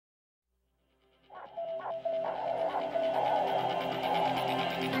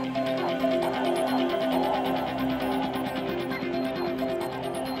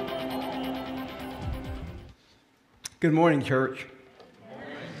Good morning, church.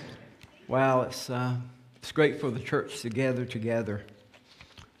 Wow, it's great for the church to gather together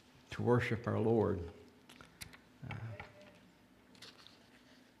to worship our Lord.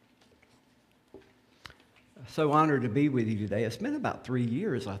 So honored to be with you today. It's been about 3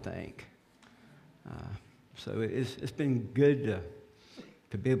 years, I think. So it's been good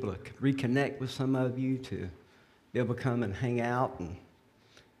to be able to reconnect with some of you, to be able to come and hang out and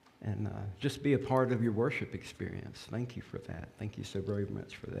just be a part of your worship experience. Thank you for that. Thank you so very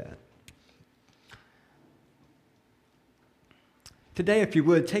much for that. Today, if you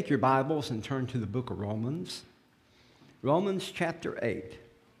would, take your Bibles and turn to the book of Romans. Romans chapter 8.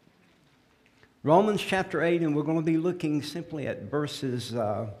 Romans chapter 8, and we're going to be looking simply at verses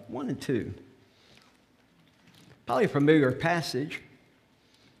 1 and 2. Probably a familiar passage.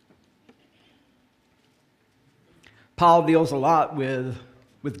 Paul deals a lot with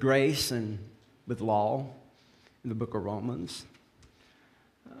grace and with law in the book of Romans.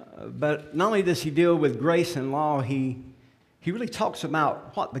 But not only does he deal with grace and law, he really talks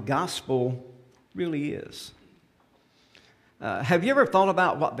about what the gospel really is. Have you ever thought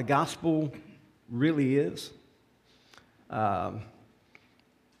about what the gospel really is? When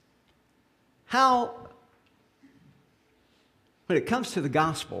it comes to the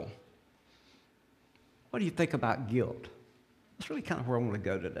gospel, what do you think about guilt? That's really kind of where I want to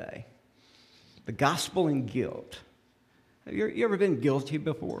go today. The gospel and guilt. Have you ever been guilty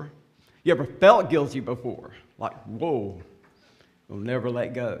before? You ever felt guilty before? Like, whoa, we'll never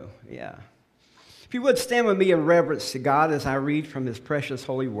let go. Yeah. If you would stand with me in reverence to God as I read from His precious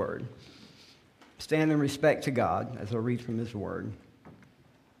holy word. Stand in respect to God as I read from His word.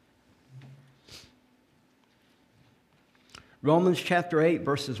 Romans chapter 8,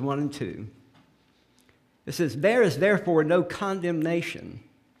 verses 1 and 2. It says, "There is therefore no condemnation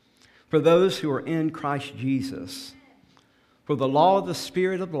for those who are in Christ Jesus. For the law of the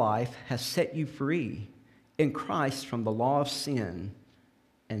Spirit of life has set you free in Christ from the law of sin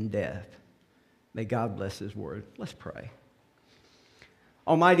and death." May God bless His word. Let's pray.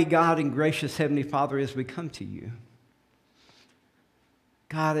 Almighty God and gracious Heavenly Father, as we come to you,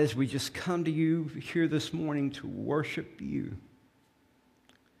 God, as we just come to you here this morning to worship you,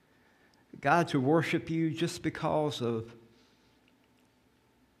 God, to worship you just because of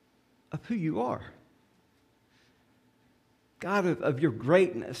who you are. God, of your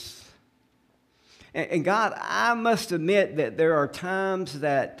greatness. And God, I must admit that there are times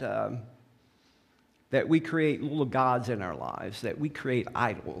that we create little gods in our lives, that we create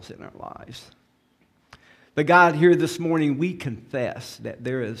idols in our lives. But God, here this morning, we confess that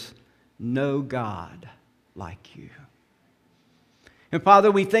there is no God like you. And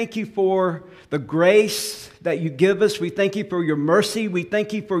Father, we thank you for the grace that you give us. We thank you for your mercy. We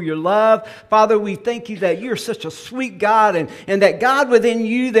thank you for your love. Father, we thank you that you're such a sweet God, and that God within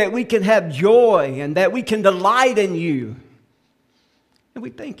you, that we can have joy and that we can delight in you. And we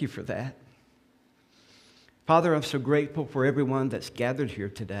thank you for that. Father, I'm so grateful for everyone that's gathered here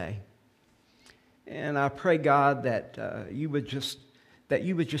today. And I pray, God, that you would just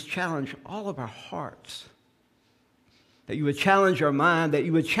challenge all of our hearts. That you would challenge our mind, that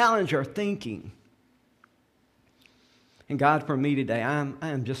you would challenge our thinking. And God, for me today, I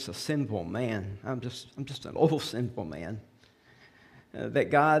am just a sinful man. I'm just an old sinful man. That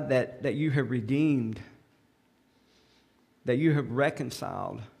God, that you have redeemed, that you have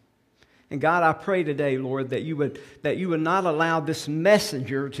reconciled. And God, I pray today, Lord, that you would not allow this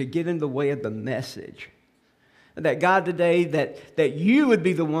messenger to get in the way of the message. That God, today, that you would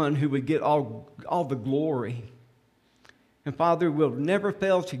be the one who would get all the glory. And Father, we'll never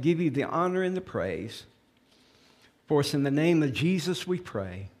fail to give you the honor and the praise. For it's in the name of Jesus we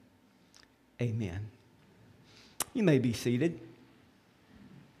pray. Amen. You may be seated.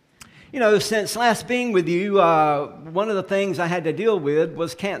 You know, since last being with you, one of the things I had to deal with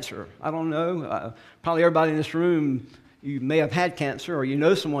was cancer. I don't know, probably everybody in this room, you may have had cancer or you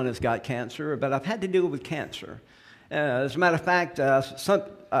know someone that's got cancer, but I've had to deal with cancer. As a matter of fact,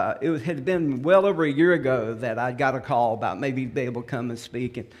 it had been well over a year ago that I got a call about maybe be able to come and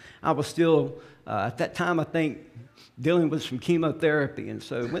speak. And I was still, at that time, I think, dealing with some chemotherapy. And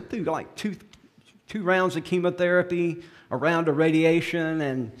so went through like two rounds of chemotherapy, a round of radiation,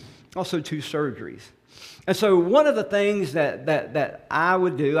 and also 2 surgeries. And so one of the things that I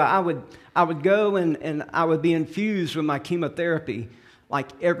would do, I would go and I would be infused with my chemotherapy like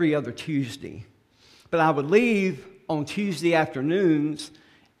every other Tuesday. But I would leave on Tuesday afternoons,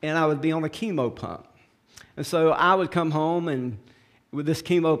 and I would be on a chemo pump. And so I would come home and with this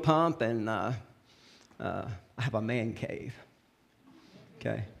chemo pump, and I have a man cave.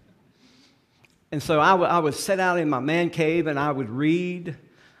 Okay. And so I would sit out in my man cave and I would read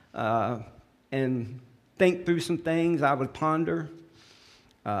and think through some things. I would ponder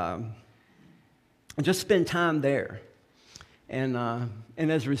and just spend time there. And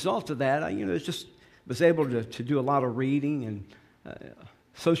as a result of that, I just was able to do a lot of reading and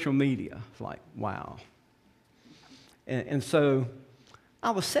social media. It's like, wow. And so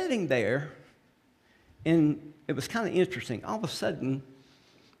I was sitting there, and it was kind of interesting. All of a sudden,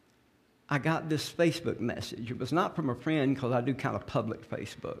 I got this Facebook message. It was not from a friend, because I do kind of public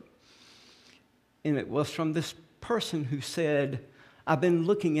Facebook. And it was from this person who said, I've been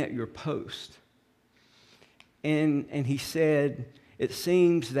looking at your post. And he said, it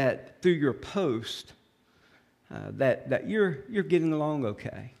seems that through your post, that you're getting along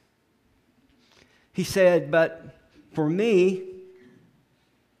okay. He said, but for me,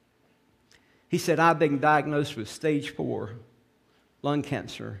 he said, I've been diagnosed with stage 4 lung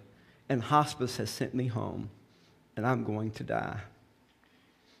cancer, and hospice has sent me home, and I'm going to die.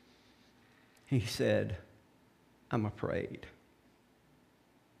 He said, I'm afraid.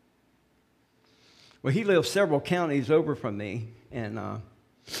 Well, he lives several counties over from me, and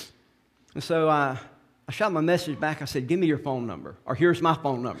so I shot my message back. I said, give me your phone number, or here's my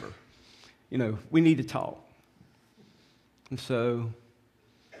phone number. We need to talk. And so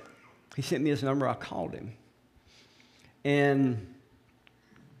he sent me his number. I called him. And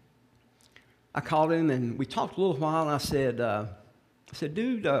I called him, and we talked a little while, and I said,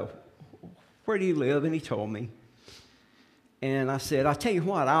 dude, where do you live? And he told me. And I said, I'll tell you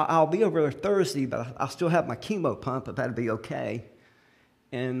what, I'll be over there Thursday, but I'll still have my chemo pump, if that'd be okay.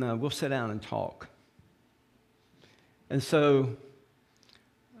 And we'll sit down and talk. And so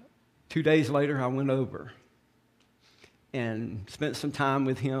 2 days later, I went over and spent some time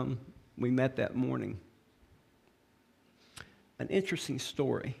with him. We met that morning. An interesting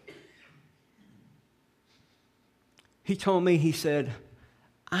story. He told me, he said,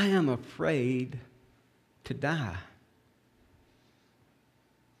 I am afraid to die.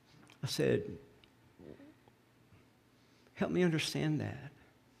 I said, help me understand that.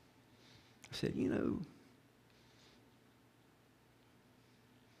 I said,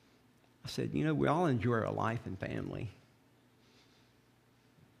 we all enjoy our life and family.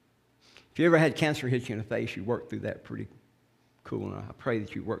 If you ever had cancer hit you in the face, you worked through that pretty cool, and I pray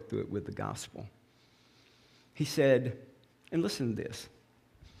that you worked through it with the gospel. He said, and listen to this.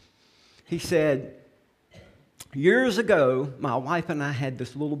 He said, years ago, my wife and I had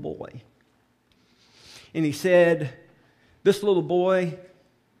this little boy. And he said, this little boy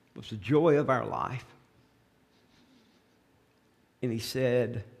was the joy of our life. And he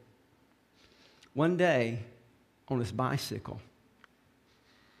said, one day on his bicycle,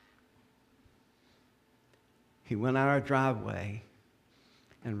 he went out our driveway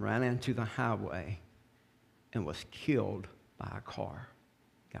and ran into the highway and was killed by a car,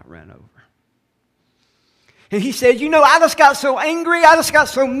 got ran over. And he said, I just got so angry, I just got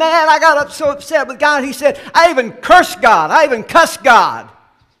so mad, I got so upset with God. He said, I even cursed God, I even cussed God.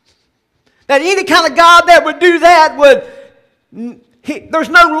 That any kind of God that would do that there's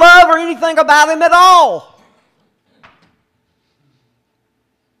no love or anything about him at all.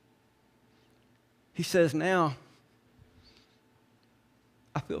 He says, now,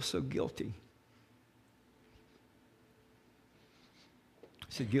 I feel so guilty. I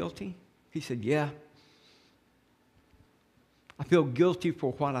said, guilty? He said, yeah. I feel guilty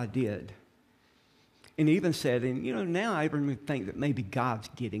for what I did. And he even said, and now I even think that maybe God's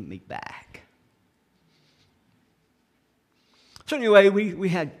getting me back. So anyway, we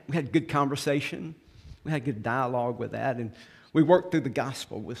had good conversation. We had good dialogue with that, and we worked through the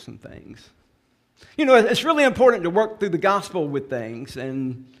gospel with some things. It's really important to work through the gospel with things,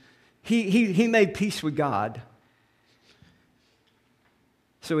 and he made peace with God.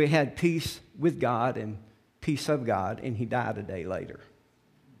 So he had peace with God and peace of God, and he died a day later.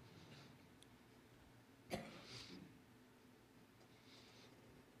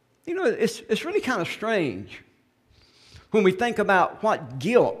 It's really kind of strange when we think about what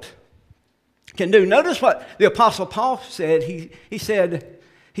guilt can do. Notice what the Apostle Paul said. He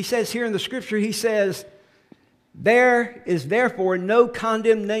says here in the Scripture, he says, there is therefore no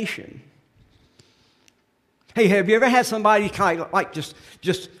condemnation. Hey, have you ever had somebody kind of like just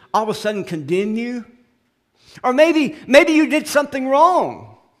all of a sudden condemn you? Or maybe you did something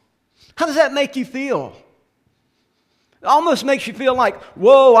wrong. How does that make you feel? It almost makes you feel like,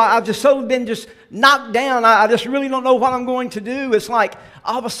 whoa, I've just so been just knocked down. I just really don't know what I'm going to do. It's like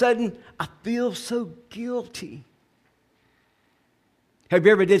all of a sudden I feel so guilty. Have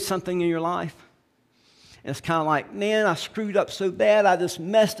you ever did something in your life And it's kind of like, man, I screwed up so bad. I just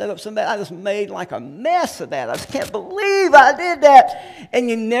messed that up so bad. I just made like a mess of that. I just can't believe I did that. And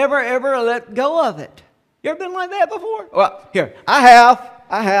you never, ever let go of it. You ever been like that before? Well, here, I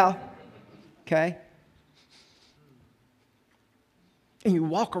have. Okay? And you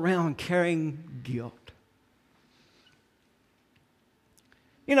walk around carrying guilt.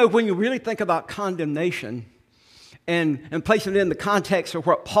 You know, when you really think about condemnation and placing it in the context of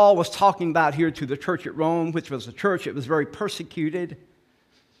what Paul was talking about here to the church at Rome, which was a church that was very persecuted,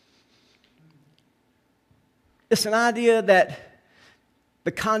 it's an idea that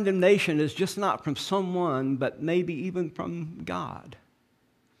the condemnation is just not from someone, but maybe even from God.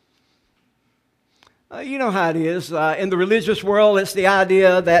 You know how it is. In the religious world, it's the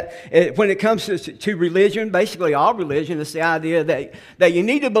idea that when it comes to religion, basically all religion, it's the idea that you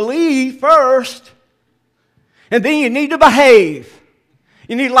need to believe first, and then you need to behave.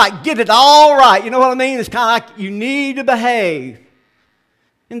 You need to like get it all right. You know what I mean? It's kind of like you need to behave.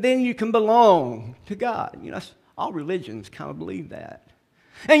 And then you can belong to God. You know, all religions kind of believe that.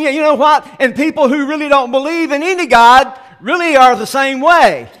 And yet, you know what? And people who really don't believe in any God really are the same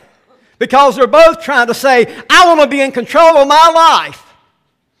way. Because they're both trying to say, I want to be in control of my life.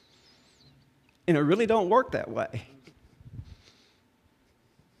 And it really don't work that way.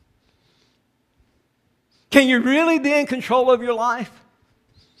 Can you really be in control of your life?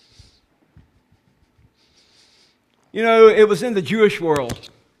 You know, it was in the Jewish world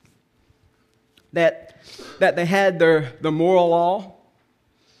that they had their moral law.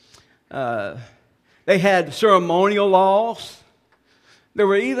 They had ceremonial laws. There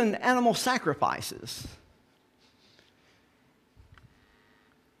were even animal sacrifices.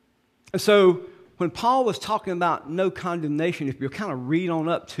 And so when Paul was talking about no condemnation, if you kind of read on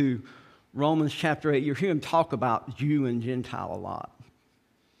up to Romans chapter 8, you hear him talk about Jew and Gentile a lot.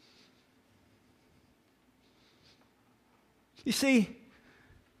 You see,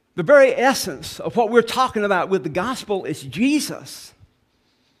 the very essence of what we're talking about with the gospel is Jesus.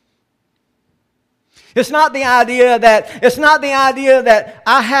 It's not the idea that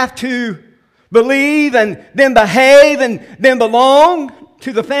I have to believe and then behave and then belong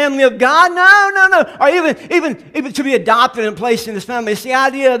to the family of God. No. Or even to be adopted and placed in His family. It's the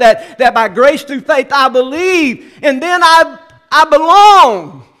idea that by grace through faith I believe and then I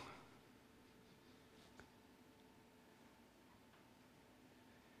belong.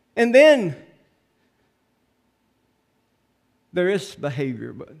 And then there is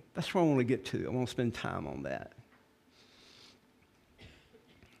behavior, but that's what I want to get to. I want to spend time on that.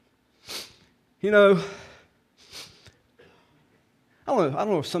 You know, I don't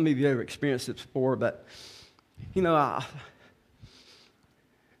know if some of you ever experienced this before, but, you know,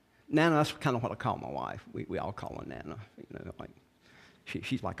 Nana, that's kind of what I call my wife. We all call her Nana. You know, like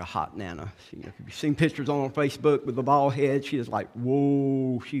she's like a hot Nana. If you've seen pictures on Facebook with the bald head, she is like,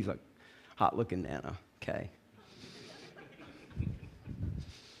 whoa, she's a hot-looking Nana, okay?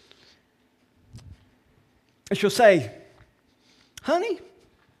 And she'll say, honey,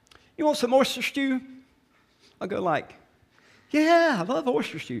 you want some oyster stew? I'll go like, yeah, I love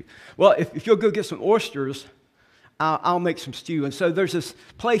oyster stew. Well, if you'll go get some oysters, I'll make some stew. And so there's this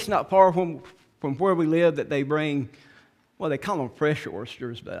place not far from where we live that they bring, well, they call them fresh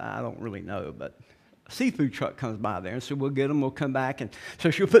oysters, but I don't really know. But a seafood truck comes by there, and so we'll get them, we'll come back. And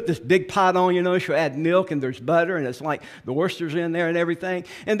so she'll put this big pot on, you know, she'll add milk, and there's butter, and it's like the oysters in there and everything.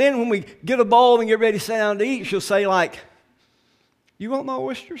 And then when we get a bowl and get ready to sit down to eat, she'll say like, you want my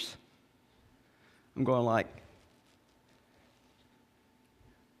oysters? I'm going like,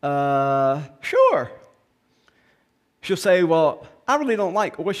 sure. She'll say, well, I really don't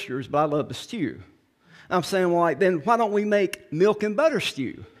like oysters, but I love the stew. I'm saying, well, like, then why don't we make milk and butter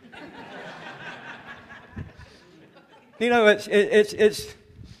stew? You know, it's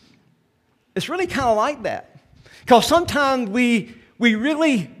really kind of like that. Because sometimes we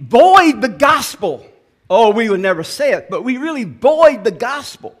really void the gospel. Oh, we would never say it, but we really void the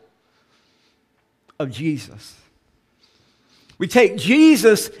gospel of Jesus. We take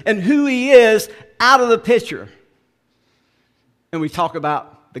Jesus and who He is out of the picture. And we talk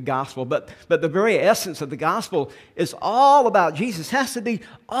about the gospel. But the very essence of the gospel is all about Jesus. It has to be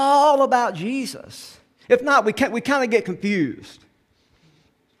all about Jesus. If not, we kind of get confused.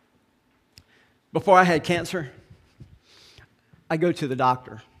 Before I had cancer, I'd go to the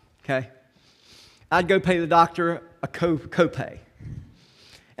doctor, okay? I'd go pay the doctor a copay.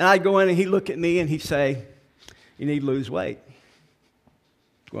 And I'd go in and he'd look at me and he'd say, you need to lose weight.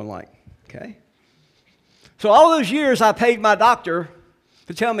 Going like, okay. So all those years I paid my doctor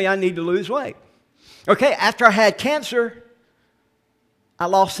to tell me I need to lose weight. Okay, after I had cancer, I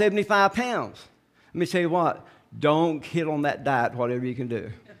lost 75 pounds. Let me tell you what, don't hit on that diet, whatever you can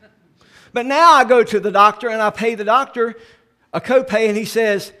do. But now I go to the doctor and I pay the doctor a copay and he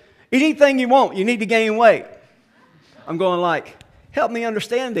says, anything you want, you need to gain weight. I'm going like, help me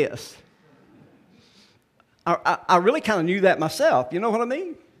understand this. I really kind of knew that myself. You know what I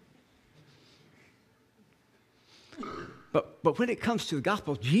mean? But when it comes to the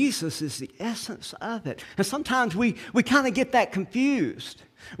gospel, Jesus is the essence of it. And sometimes we kind of get that confused.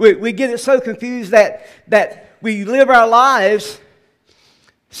 We get it so confused that we live our lives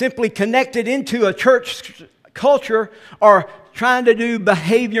simply connected into a church culture or trying to do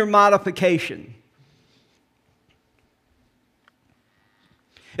behavior modification.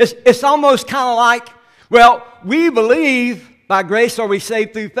 It's almost kind of like, well, we believe by grace are we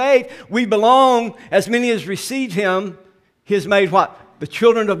saved through faith. We belong, as many as receive Him, He has made what? The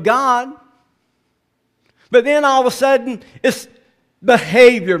children of God. But then all of a sudden, it's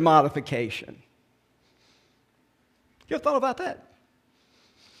behavior modification. You ever thought about that?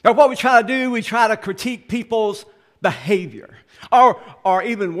 Now, what we try to do, we try to critique people's behavior. Or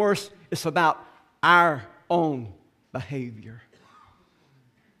even worse, it's about our own behavior.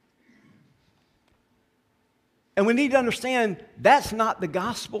 And we need to understand that's not the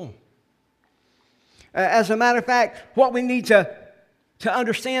gospel. As a matter of fact, what we need to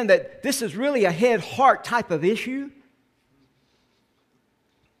understand that this is really a head-heart type of issue.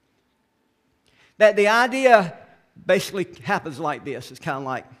 That the idea basically happens like this. It's kind of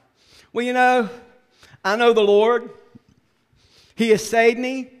like, well, you know, I know the Lord. He has saved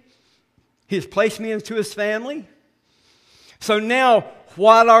me. He has placed me into His family. So now,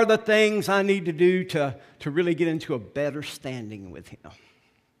 what are the things I need to do to really get into a better standing with Him?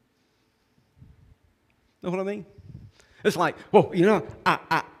 Know what I mean? It's like, well, you know,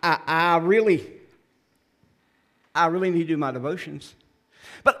 I really need to do my devotions.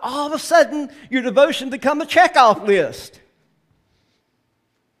 But all of a sudden, your devotion become a checkoff list.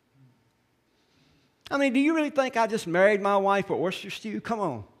 I mean, do you really think I just married my wife for oyster stew? Come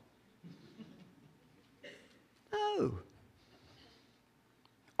on. No.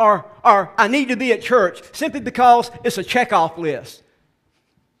 Or I need to be at church simply because it's a checkoff list.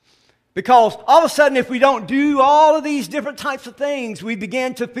 Because all of a sudden, if we don't do all of these different types of things, we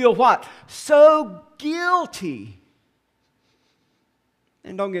begin to feel what? So guilty.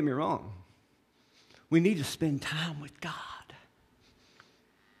 And don't get me wrong. We need to spend time with God.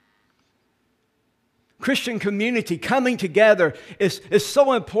 Christian community coming together is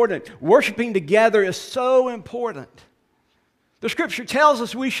so important. Worshiping together is so important. The Scripture tells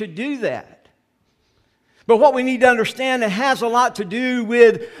us we should do that. But what we need to understand, it has a lot to do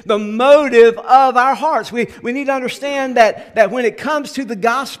with the motive of our hearts. We need to understand that when it comes to the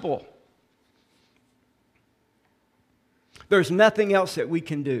gospel, there's nothing else that we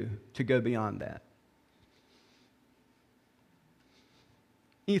can do to go beyond that.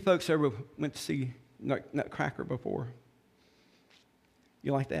 Any folks ever went to see Nutcracker before?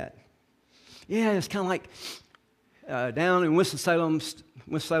 You like that? Yeah, it's kind of like down in Winston-Salem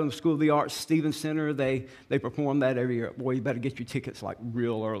School of the Arts, Stevens Center, they perform that every year. Boy, you better get your tickets like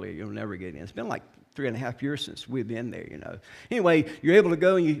real early. You'll never get in. It's been like 3.5 years since we've been there, you know. Anyway, you're able to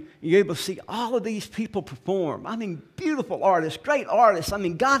go and you're able to see all of these people perform. I mean, beautiful artists, great artists. I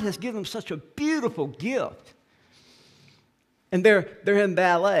mean, God has given them such a beautiful gift. And they're in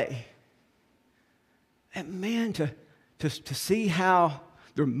ballet. And man, to see how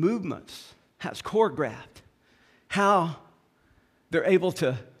their movements, how it's choreographed, how they're able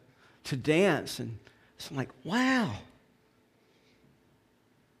to dance. And it's like, wow.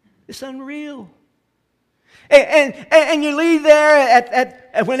 It's unreal. And you leave there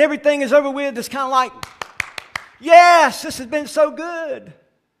at when everything is over with, it's kind of like, yes, this has been so good.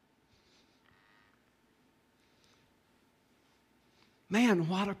 Man,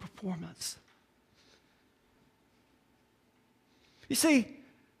 what a performance. You see,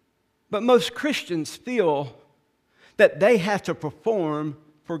 but most Christians feel that they have to perform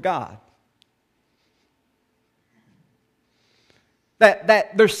for God.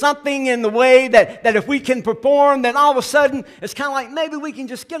 That there's something in the way that if we can perform, then all of a sudden it's kind of like maybe we can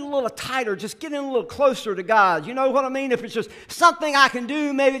just get a little tighter, just get in a little closer to God. You know what I mean? If it's just something I can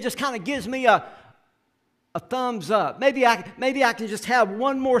do, maybe it just kind of gives me a thumbs up. Maybe I can just have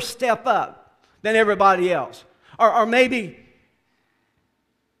one more step up than everybody else. Or maybe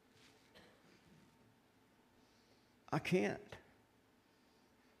I can't.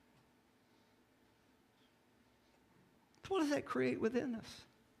 What does that create within us?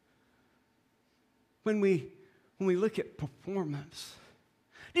 When we look at performance,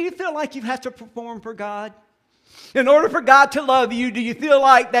 do you feel like you have to perform for God? In order for God to love you, do you feel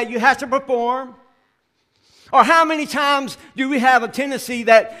like that you have to perform? Or how many times do we have a tendency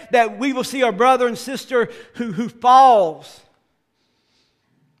that we will see our brother and sister who falls?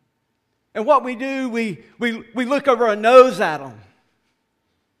 And what we do, we look over our nose at them.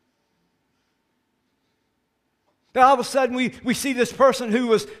 Then all of a sudden we see this person who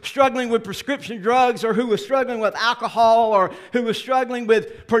was struggling with prescription drugs, or who was struggling with alcohol, or who was struggling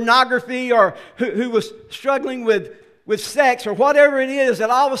with pornography, or who was struggling with sex, or whatever it is, that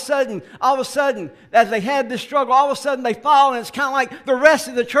all of a sudden, as they had this struggle, all of a sudden they fall, and it's kind of like the rest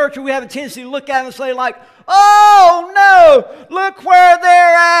of the church, and we have a tendency to look at them and say like, oh no, look where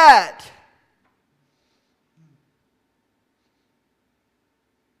they're at.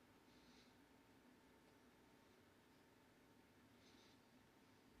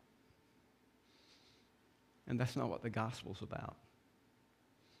 And that's not what the gospel's about.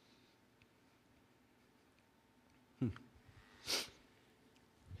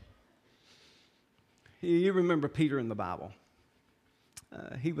 You remember Peter in the Bible.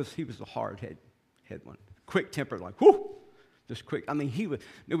 He was a hard-head one. Quick-tempered, like, whoo, just quick. I mean,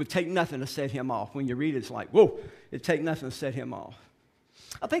 it would take nothing to set him off. When you read it, it's like, whoa, it'd take nothing to set him off.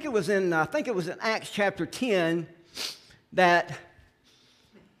 I think it was in Acts chapter 10 that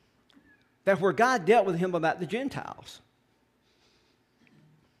where God dealt with him about the Gentiles.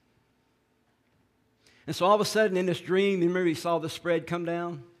 And so all of a sudden in this dream, you remember he saw the spread come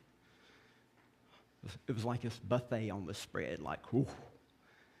down? It was like this buffet on the spread, like, whoo.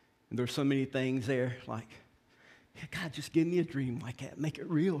 And there's so many things there, like, yeah, God, just give me a dream like that. Make it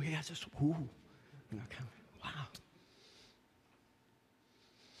real. Yeah, just, whoo. You know, kind of, wow.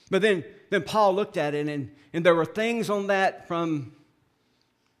 But then Paul looked at it, and there were things on that from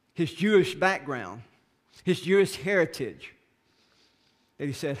his Jewish background, his Jewish heritage, that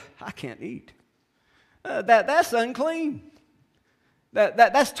he said, I can't eat. That's unclean.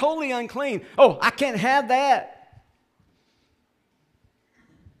 That's totally unclean. Oh, I can't have that.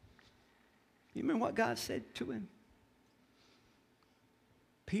 You remember what God said to him?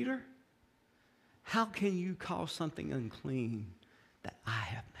 Peter, how can you call something unclean that I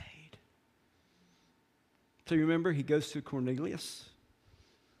have made? So you remember he goes to Cornelius,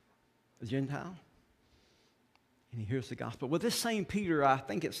 a Gentile, and he hears the gospel. Well, this same Peter, I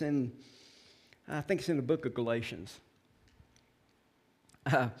think it's in the book of Galatians.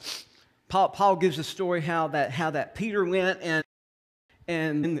 Paul gives a story how that Peter went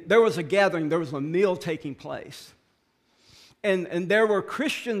and there was a gathering, there was a meal taking place, and there were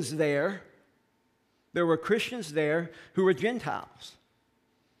Christians there. There were Christians there who were Gentiles,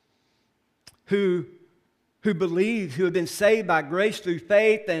 who believed, who had been saved by grace through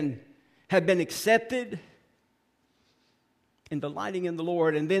faith and had been accepted and delighting in the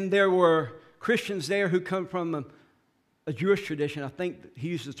Lord. And then there were Christians there who come from a Jewish tradition. I think he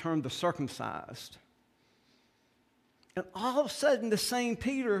used the term the circumcised. And all of a sudden, the same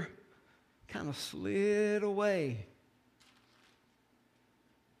Peter kind of slid away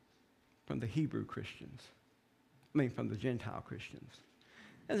from the Hebrew Christians. From the Gentile Christians.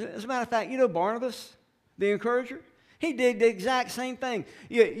 As a matter of fact, you know Barnabas, the encourager? He did the exact same thing.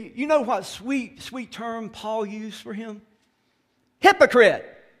 You know what sweet term Paul used for him? Hypocrite.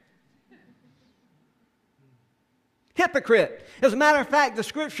 Hypocrite. As a matter of fact, the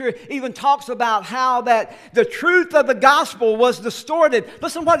scripture even talks about how that the truth of the gospel was distorted.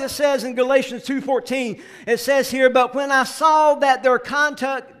 Listen to what it says in Galatians 2:14. It says here, but when I saw that their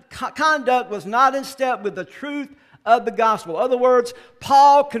conduct was not in step with the truth of the gospel. In other words,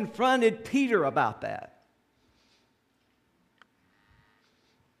 Paul confronted Peter about that.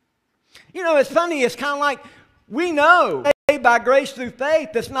 You know, it's funny. It's kind of like we know by grace through faith.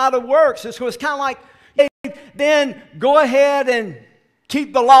 That's not of works. It's kind of like, then go ahead and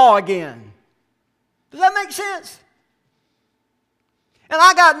keep the law again. Does that make sense? And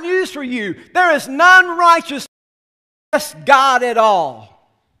I got news for you. There is none righteous except God at all.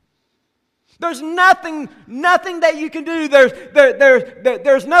 There's nothing that you can do.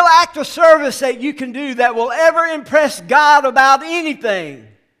 There's no act of service that you can do that will ever impress God about anything.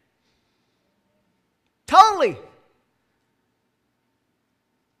 Totally.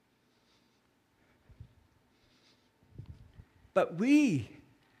 But we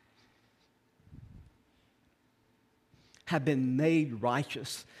have been made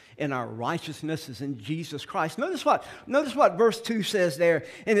righteous, and our righteousness is in Jesus Christ. Notice what verse 2 says there.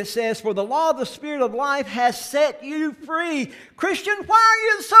 And it says, for the law of the Spirit of life has set you free. Christian, why are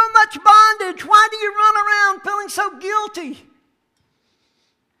you in so much bondage? Why do you run around feeling so guilty?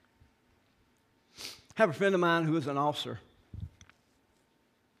 I have a friend of mine who was an officer.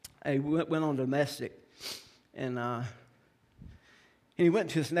 He went on domestic, and And he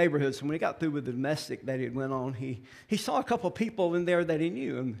went to his neighborhood. So when he got through with the domestic that he had went on, he saw a couple of people in there that he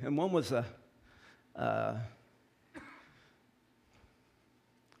knew. And one was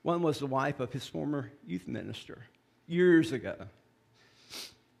the wife of his former youth minister years ago.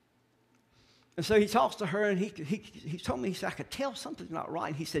 And so he talks to her, and he told me, he said, I could tell something's not right.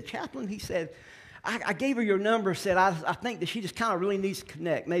 And he said, Chaplain, he said, I gave her your number, said, I think that she just kind of really needs to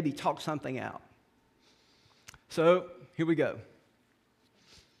connect, maybe talk something out. So here we go.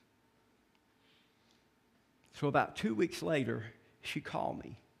 So about 2 weeks later, she called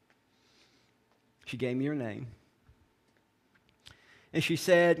me. She gave me her name. And she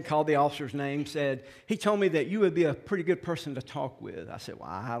said, called the officer's name, said, he told me that you would be a pretty good person to talk with. I said,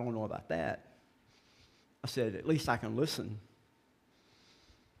 well, I don't know about that. I said, at least I can listen.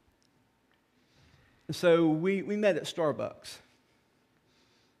 And so we met at Starbucks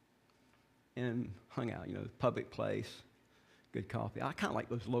and hung out, public place, good coffee. I kind of like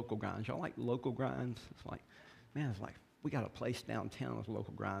those local grinds. Y'all like local grinds? It's like, man, it's like, we got a place downtown that's a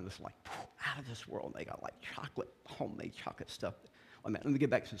local grind that's like out of this world. They got like homemade chocolate stuff. Let me get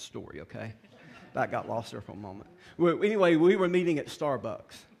back to the story, okay? I got lost there for a moment. Well, anyway, we were meeting at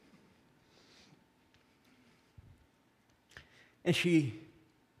Starbucks. And she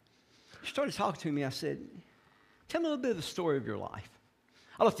started talking to me. I said, tell me a little bit of the story of your life.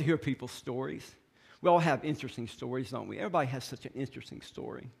 I love to hear people's stories. We all have interesting stories, don't we? Everybody has such an interesting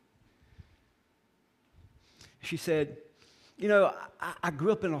story. She said, I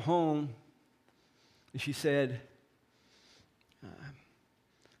grew up in a home, and she said,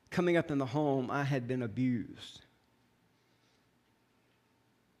 coming up in the home, I had been abused.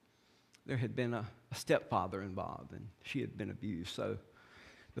 There had been a stepfather involved, and she had been abused. So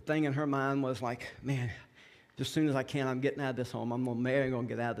the thing in her mind was like, man, as soon as I can, I'm getting out of this home. I'm going to marry, I'm going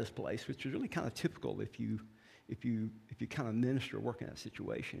to get out of this place, which is really kind of typical if you kind of minister, work in that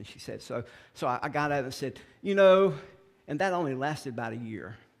situation. And she said, so I got out and said, and that only lasted about a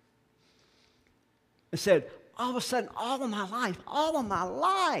year. And said, all of a sudden, all of my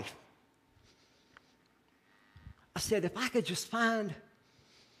life, I said, if I could just find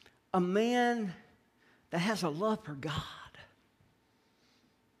a man that has a love for God,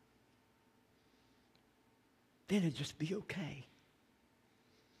 then it'd just be okay.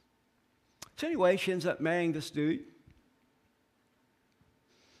 So anyway, she ends up marrying this dude.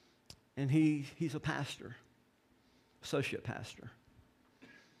 And he's a pastor, associate pastor.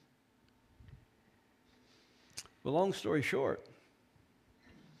 But long story short,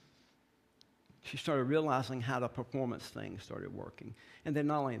 she started realizing how the performance thing started working. And then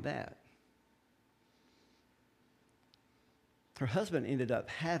not only that, her husband ended up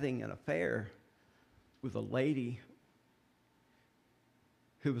having an affair with a lady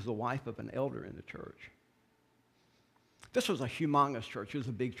who was the wife of an elder in the church. This was a humongous church. It was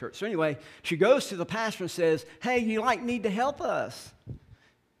a big church. So anyway, she goes to the pastor and says, hey, you need to help us.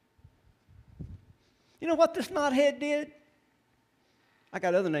 You know what this knothead did? I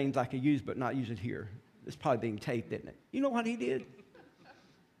got other names I could use, but not use it here. It's probably being taped, isn't it? You know what he did?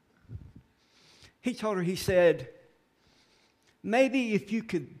 He told her, he said, maybe if you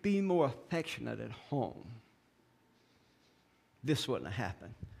could be more affectionate at home, this wouldn't have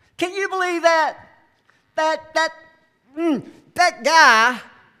happened. Can you believe that? That guy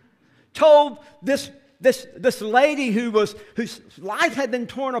told this lady whose life had been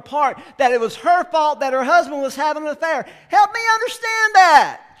torn apart that it was her fault that her husband was having an affair. Help me understand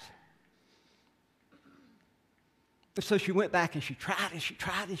that. And so she went back and she tried and she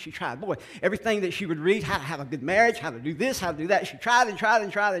tried and she tried. Boy, everything that she would read, how to have a good marriage, how to do this, how to do that, she tried and tried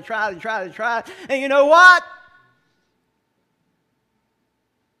and tried and tried and tried and tried. And you know what?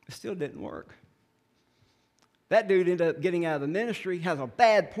 It still didn't work. That dude ended up getting out of the ministry, has a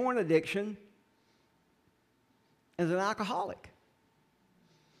bad porn addiction, and is an alcoholic.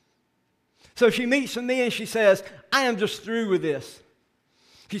 So she meets with me and she says, I am just through with this.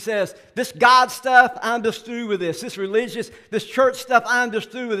 She says, this God stuff, I'm just through with this. This religious, this church stuff, I'm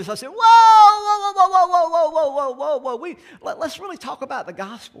just through with this. I said, whoa. Let's really talk about the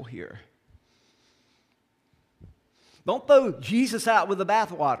gospel here. Don't throw Jesus out with the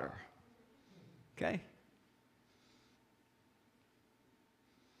bathwater. Okay?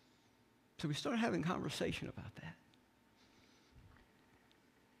 So we started having a conversation about that.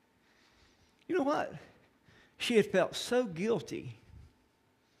 You know what? She had felt so guilty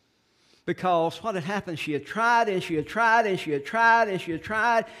because what had happened, she had tried and she had tried and she had tried and she had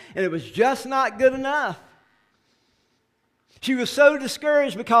tried, and it was just not good enough. She was so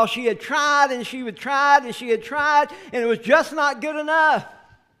discouraged because she had tried and she had tried and she had tried, and it was just not good enough.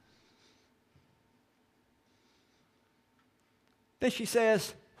 Then she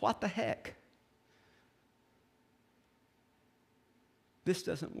says, what the heck? This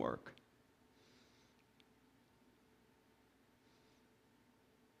doesn't work.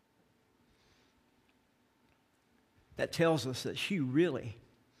 That tells us that she really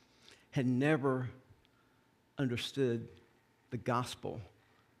had never understood the gospel,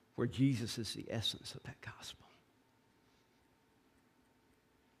 where Jesus is the essence of that gospel.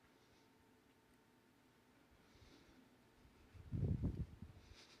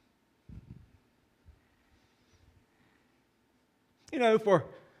 You know, for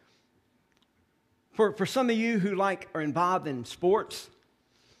some of you who are involved in sports,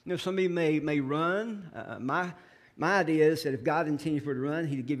 you know, some of you may run. My idea is that if God intended for you to run,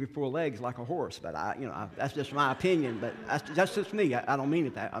 He'd give you 4 legs like a horse. But that's just my opinion. But that's just me. I don't mean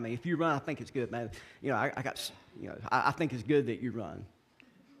it that. I mean, if you run, I think it's good, man. You know, I think it's good that you run.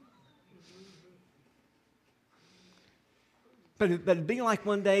 But it'd be like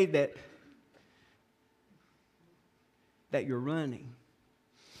one day that you're running,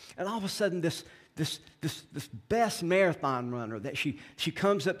 and all of a sudden this best marathon runner, that she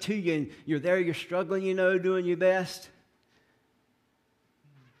comes up to you, and you're there, you're struggling, you know, doing your best.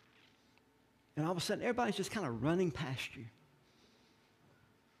 And all of a sudden, everybody's just kind of running past you.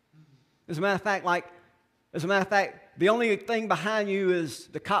 As a matter of fact, the only thing behind you is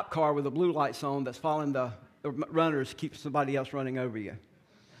the cop car with the blue lights on that's following the runners to keep somebody else running over you.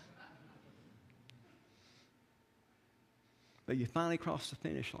 But you finally cross the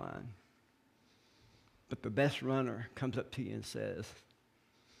finish line. But the best runner comes up to you and says,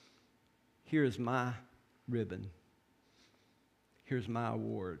 here's my ribbon. Here's my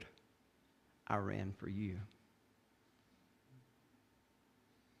award. I ran for you.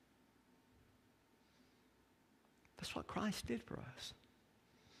 That's what Christ did for us.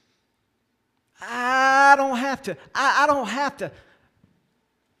 I don't have to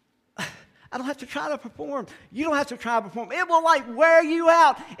try to perform. You don't have to try to perform. It will wear you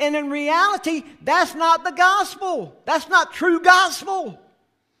out. And in reality, that's not the gospel. That's not true gospel.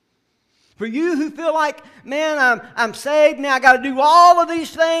 For you who feel like, man, I'm saved, now I got to do all of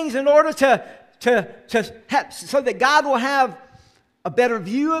these things in order to have, so that God will have a better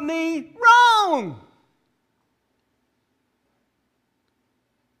view of me. Wrong.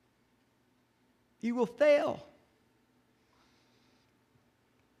 You will fail.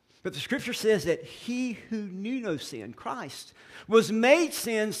 But the Scripture says that He who knew no sin, Christ, was made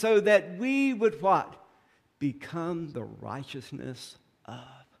sin so that we would what? Become the righteousness of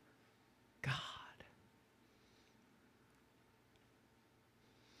God.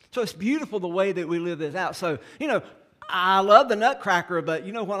 So it's beautiful the way that we live this out. So, you know, I love the Nutcracker, but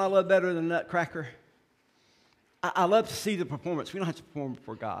you know what I love better than the Nutcracker? I love to see the performance. We don't have to perform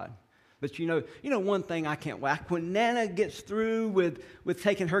before God. But you know one thing I can't wait. When Nana gets through with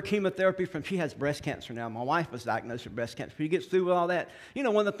taking her chemotherapy she has breast cancer now. My wife was diagnosed with breast cancer. She gets through with all that. You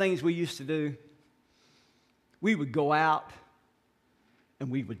know, one of the things we used to do, we would go out and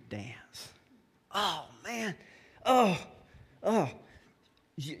we would dance. Oh, man. Oh.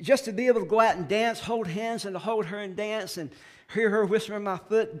 Just to be able to go out and dance, hold hands, and to hold her and dance and hear her whisper in my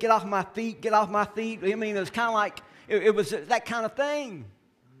foot, get off my feet, get off my feet. I mean, it was kind of like, it was that kind of thing.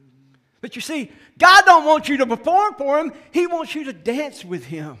 But you see, God don't want you to perform for Him. He wants you to dance with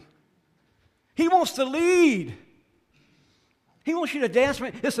Him. He wants to lead. He wants you to dance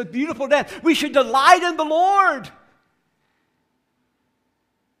with Him. It's a beautiful dance. We should delight in the Lord.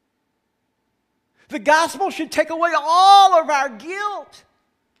 The gospel should take away all of our guilt.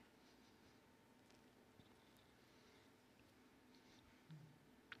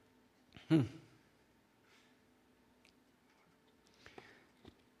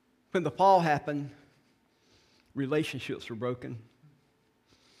 When the fall happened, relationships were broken.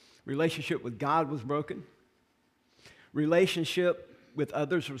 Relationship with God was broken. Relationship with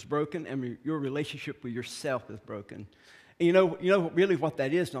others was broken, and your relationship with yourself is broken. And you know really what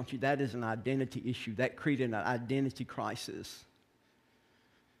that is, don't you? That is an identity issue. That created an identity crisis.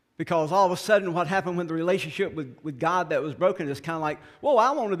 Because all of a sudden, what happened when the relationship with God that was broken is kind of like, whoa,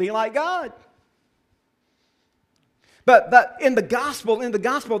 I want to be like God. But in the gospel,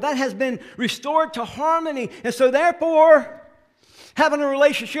 that has been restored to harmony. And so therefore, having a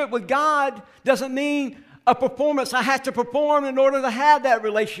relationship with God doesn't mean a performance I have to perform in order to have that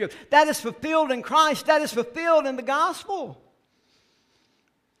relationship. That is fulfilled in Christ. That is fulfilled in the gospel.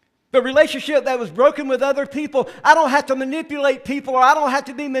 The relationship that was broken with other people, I don't have to manipulate people, or I don't have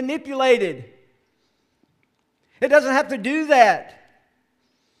to be manipulated. It doesn't have to do that.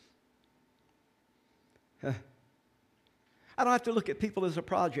 I don't have to look at people as a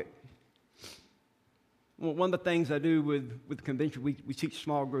project. Well, one of the things I do with convention, we teach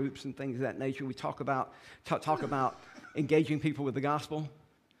small groups and things of that nature. We talk about engaging people with the gospel.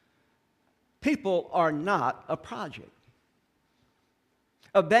 People are not a project.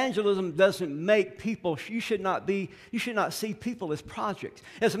 Evangelism doesn't make people, you should not see people as projects.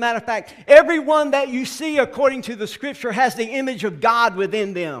 As a matter of fact, everyone that you see according to the scripture has the image of God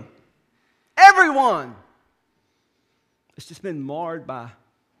within them. Everyone. It's just been marred by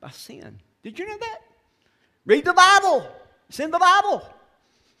sin. Did you know that? Read the Bible. It's in the Bible.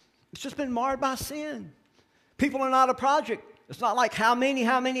 It's just been marred by sin. People are not a project. It's not like how many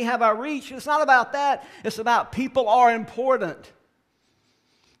have I reached. It's not about that. It's about people are important.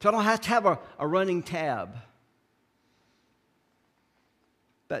 So I don't have to have a running tab.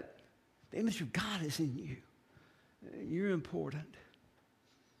 But the image of God is in you. You're important.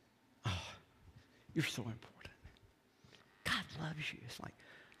 Oh, you're so important. God loves you. It's like,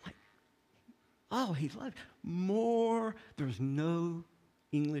 oh, he loves you. More, there's no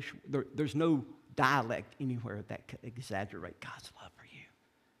English, there's no dialect anywhere that could exaggerate God's love for you.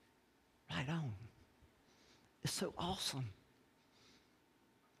 Right on. It's so awesome.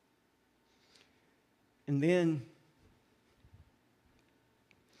 And then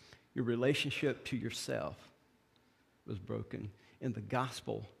your relationship to yourself was broken. In the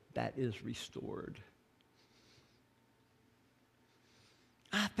gospel, that is restored.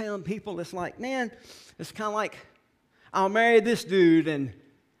 I found people that's like, man, it's kind of like, I'll marry this dude, or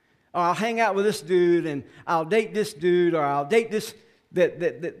I'll hang out with this dude, and I'll date this dude, or I'll date this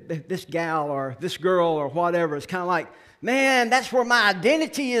gal, or this girl, or whatever. It's kind of like, man, that's where my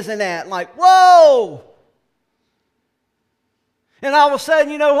identity isn't at. Like, whoa! And all of a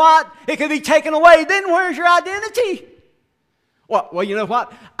sudden, you know what? It could be taken away. Then where's your identity? Well, you know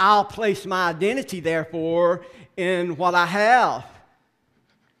what? I'll place my identity, therefore, in what I have.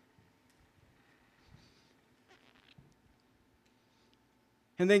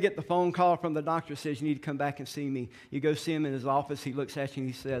 And then get the phone call from the doctor that says, you need to come back and see me. You go see him in his office. He looks at you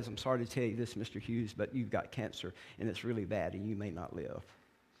and he says, I'm sorry to tell you this, Mr. Hughes, but you've got cancer, and it's really bad, and you may not live.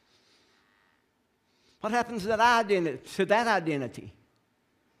 What happens to that identity?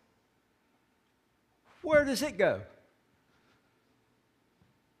 Where does it go?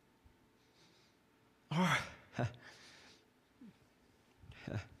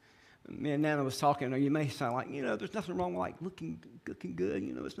 Me and Nana was talking, or you may sound like, there's nothing wrong with like looking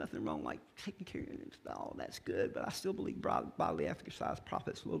good. There's nothing wrong with like taking care of it. Oh, that's good. But I still believe bodily exercise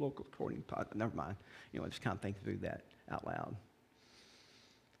profits little according to, never mind. Just kind of think through that out loud.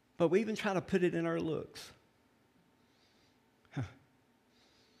 But we even try to put it in our looks.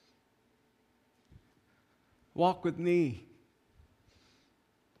 Walk with me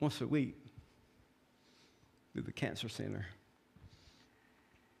once a week to the cancer center.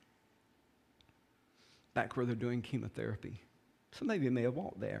 Back where they're doing chemotherapy. Some of you may have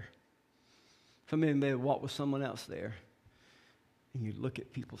walked there. Some of you may have walked with someone else there. And you look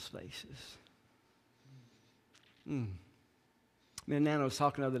at people's faces. Me and Nana was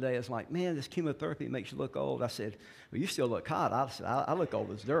talking the other day. It's like, man, this chemotherapy makes you look old. I said, well, you still look hot. I said, I look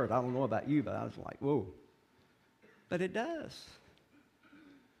old as dirt. I don't know about you, but I was like, whoa. But it does.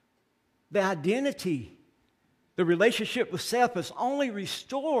 The identity, the relationship with self is only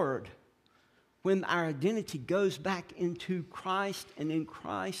restored when our identity goes back into Christ and in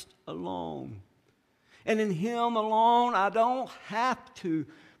Christ alone. And in Him alone, I don't have to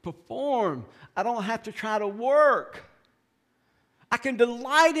perform. I don't have to try to work. I can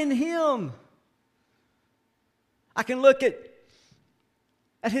delight in Him. I can look at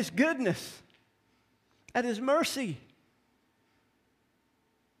His goodness, at His mercy.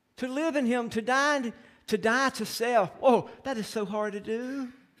 To live in Him, to die to self. Oh, that is so hard to do.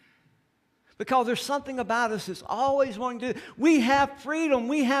 Because there's something about us that's always wanting to do. We have freedom.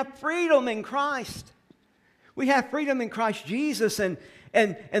 We have freedom in Christ. We have freedom in Christ Jesus, and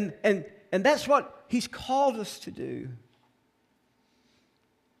that's what He's called us to do.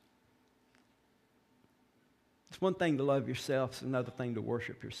 It's one thing to love yourself. It's another thing to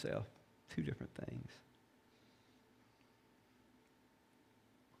worship yourself. Two different things.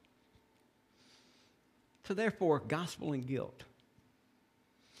 So therefore, gospel and guilt.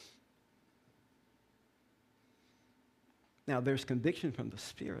 Now, there's conviction from the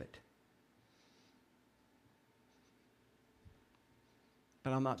Spirit.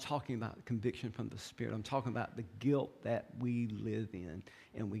 But I'm not talking about conviction from the Spirit. I'm talking about the guilt that we live in,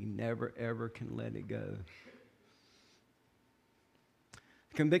 and we never, ever can let it go.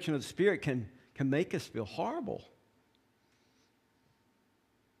 The conviction of the Spirit can make us feel horrible.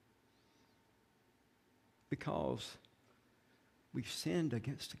 Because we've sinned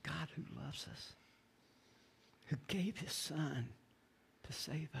against a God who loves us. who gave his Son to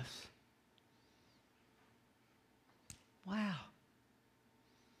save us. Wow.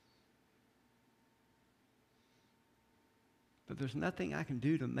 But there's nothing I can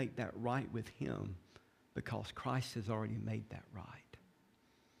do to make that right with him because Christ has already made that right.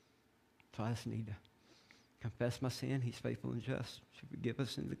 So I just need to confess my sin. He's faithful and just to forgive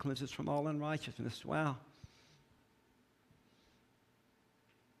us and to cleanse us from all unrighteousness. Wow.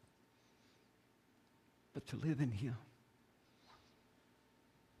 But to live in him.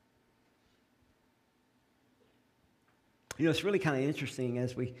 You know, it's really kind of interesting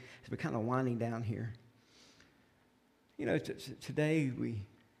as we're kind of winding down here. You know, today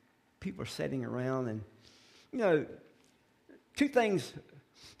people are sitting around and, you know,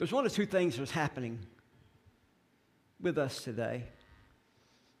 there's one of two things that's happening with us today.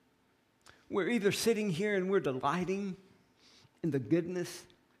 We're either sitting here and we're delighting in the goodness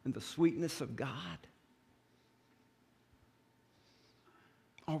and the sweetness of God,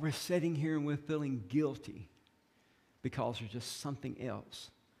 or we're sitting here and we're feeling guilty because there's just something else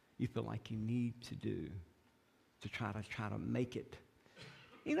you feel like you need to do to try to make it.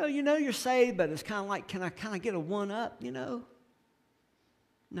 You know you're saved, but it's kind of like, can I kind of get a one-up, you know?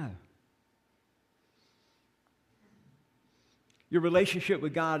 No. Your relationship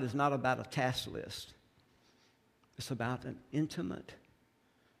with God is not about a task list. It's about an intimate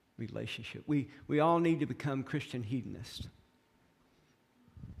relationship. We all need to become Christian hedonists.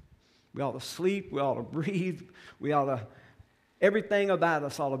 We ought to sleep. We ought to breathe. Everything about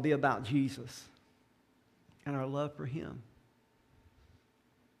us ought to be about Jesus and our love for him.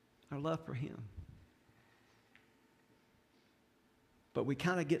 Our love for him. But we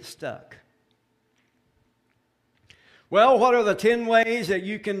kind of get stuck. Well, what are the 10 ways that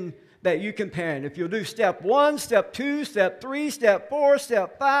you can parent? If you'll do step 1, step 2, step 3, step 4,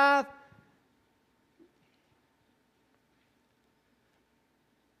 step 5.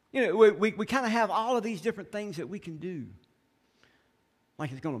 You know, we kind of have all of these different things that we can do.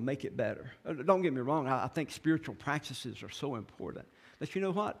 Like it's going to make it better. Don't get me wrong. I think spiritual practices are so important. But you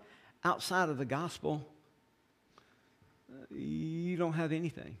know what? Outside of the gospel, you don't have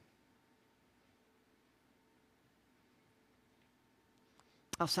anything.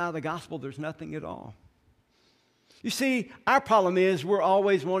 Outside of the gospel, there's nothing at all. You see, our problem is we're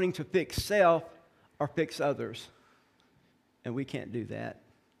always wanting to fix self or fix others. And we can't do that.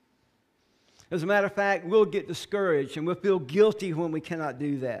 As a matter of fact, we'll get discouraged and we'll feel guilty when we cannot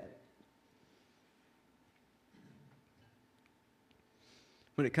do that.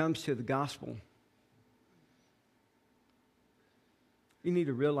 When it comes to the gospel, you need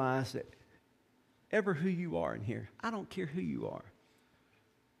to realize that ever who you are in here, I don't care who you are,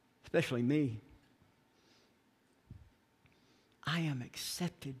 especially me, I am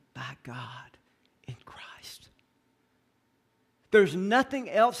accepted by God in Christ. There's nothing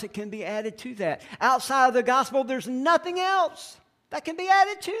else that can be added to that. Outside of the gospel, there's nothing else that can be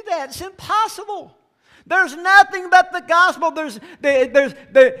added to that. It's impossible. There's nothing but the gospel.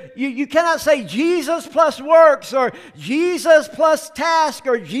 You cannot say Jesus plus works or Jesus plus task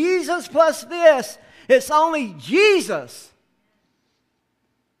or Jesus plus this. It's only Jesus.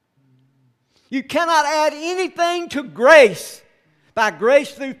 You cannot add anything to grace. By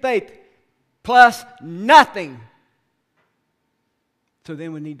grace through faith plus nothing. So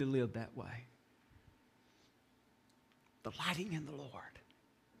then we need to live that way. Delighting in the Lord.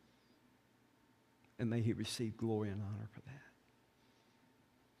 And may he receive glory and honor for that.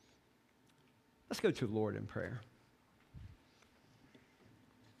 Let's go to the Lord in prayer.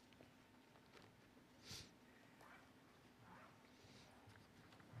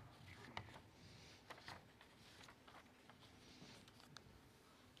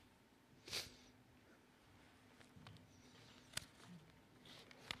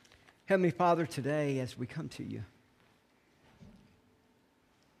 Heavenly Father, today as we come to you,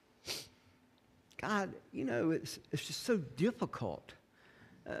 God, you know, it's just so difficult.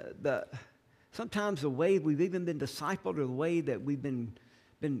 Sometimes the way we've even been discipled or the way that we've been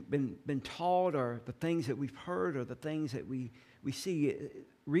taught or the things that we've heard or the things that we see,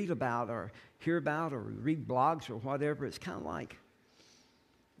 read about or hear about or read blogs or whatever, it's kind of like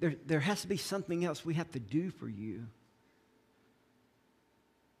there has to be something else we have to do for you.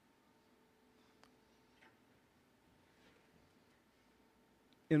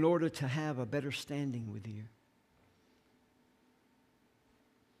 In order to have a better standing with you.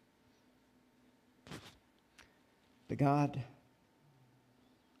 But God,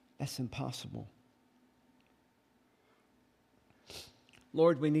 that's impossible.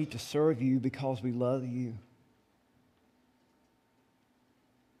 Lord, we need to serve you because we love you.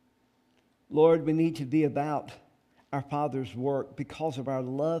 Lord, we need to be about our Father's work because of our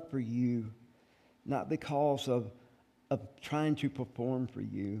love for you, not because of trying to perform for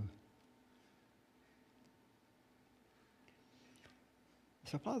you.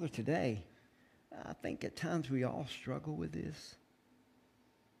 So, Father, today, I think at times we all struggle with this.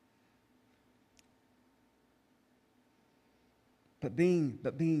 But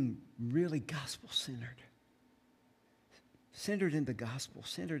being really gospel-centered. Centered in the gospel,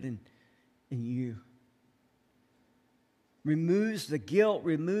 centered in you. Removes the guilt,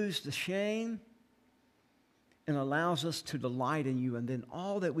 removes the shame, and allows us to delight in you. And then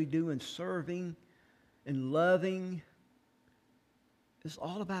all that we do in serving and loving is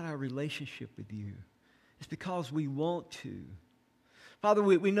all about our relationship with you. It's because we want to. Father,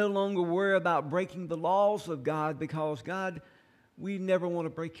 we no longer worry about breaking the laws of God because, God, we never want to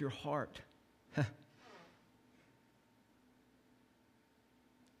break your heart.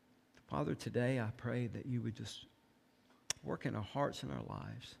 Father, today I pray that you would just work in our hearts and our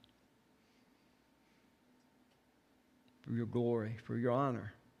lives for your glory, for your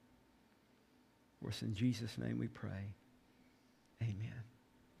honor. For us in Jesus' name we pray. Amen.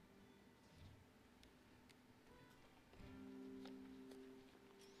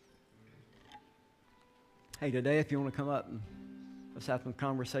 Hey, today if you want to come up and let's have some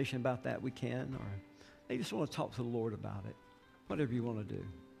conversation about that, we can. Or you just want to talk to the Lord about it. Whatever you want to do.